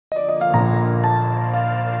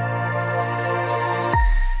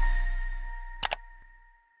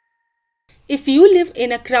If you live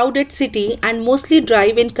in a crowded city and mostly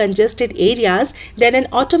drive in congested areas, then an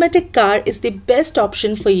automatic car is the best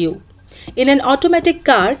option for you. In an automatic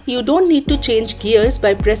car, you don't need to change gears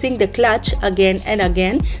by pressing the clutch again and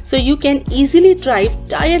again, so you can easily drive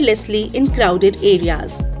tirelessly in crowded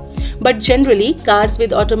areas. But generally, cars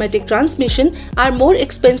with automatic transmission are more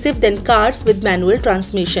expensive than cars with manual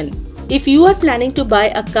transmission. If you are planning to buy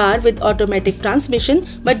a car with automatic transmission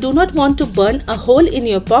but do not want to burn a hole in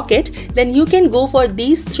your pocket, then you can go for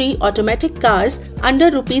these 3 automatic cars under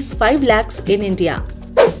Rs 5 lakhs in India.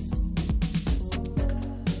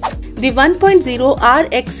 The 1.0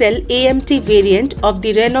 RXL AMT variant of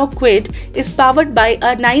the Renault Kwid is powered by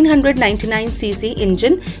a 999cc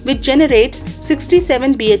engine which generates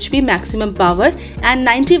 67 bhp maximum power and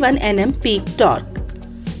 91 Nm peak torque.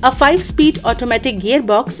 A 5-speed automatic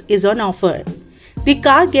gearbox is on offer. The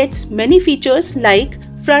car gets many features like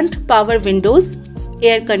front power windows,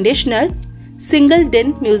 air conditioner, single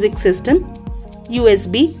DIN music system,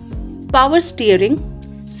 USB, power steering,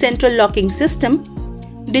 central locking system,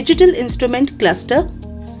 digital instrument cluster,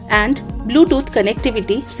 and Bluetooth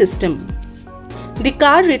connectivity system. The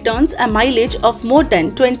car returns a mileage of more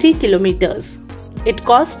than 20 kilometers. It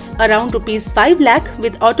costs around Rs 5 lakh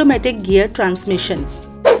with automatic gear transmission.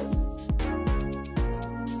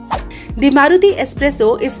 The Maruti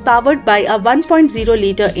S-Presso is powered by a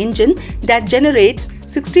 1.0-liter engine that generates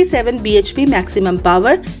 67 bhp maximum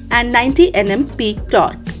power and 90 Nm peak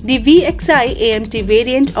torque. The VXI AMT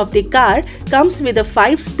variant of the car comes with a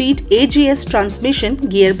 5-speed AGS transmission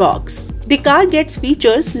gearbox. The car gets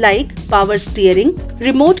features like power steering,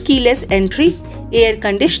 remote keyless entry, air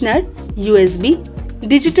conditioner, USB,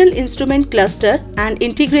 digital instrument cluster, and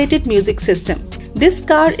integrated music system. This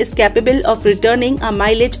car is capable of returning a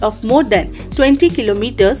mileage of more than 20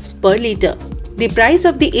 km per litre. The price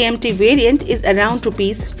of the AMT variant is around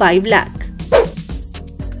Rs 5 lakh.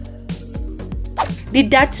 The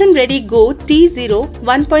Datsun Ready Go T0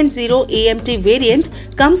 1.0 AMT variant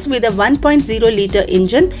comes with a 1.0-litre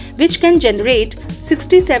engine which can generate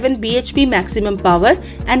 67 bhp maximum power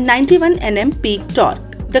and 91 Nm peak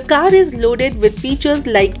torque. The car is loaded with features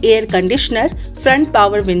like air conditioner, front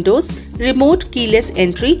power windows, remote keyless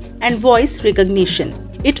entry, and voice recognition.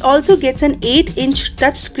 It also gets an 8-inch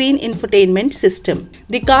touchscreen infotainment system.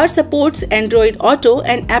 The car supports Android Auto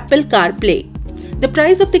and Apple CarPlay. The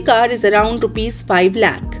price of the car is around Rs 5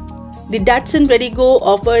 lakh. The Datsun Ready Go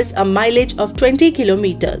offers a mileage of 20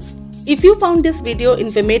 kilometers. If you found this video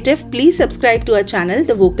informative, please subscribe to our channel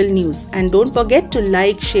The Vocal News and don't forget to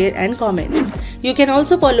like, share and comment. You can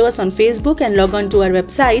also follow us on Facebook and log on to our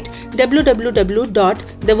website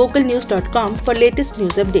www.thevocalnews.com for latest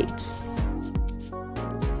news updates.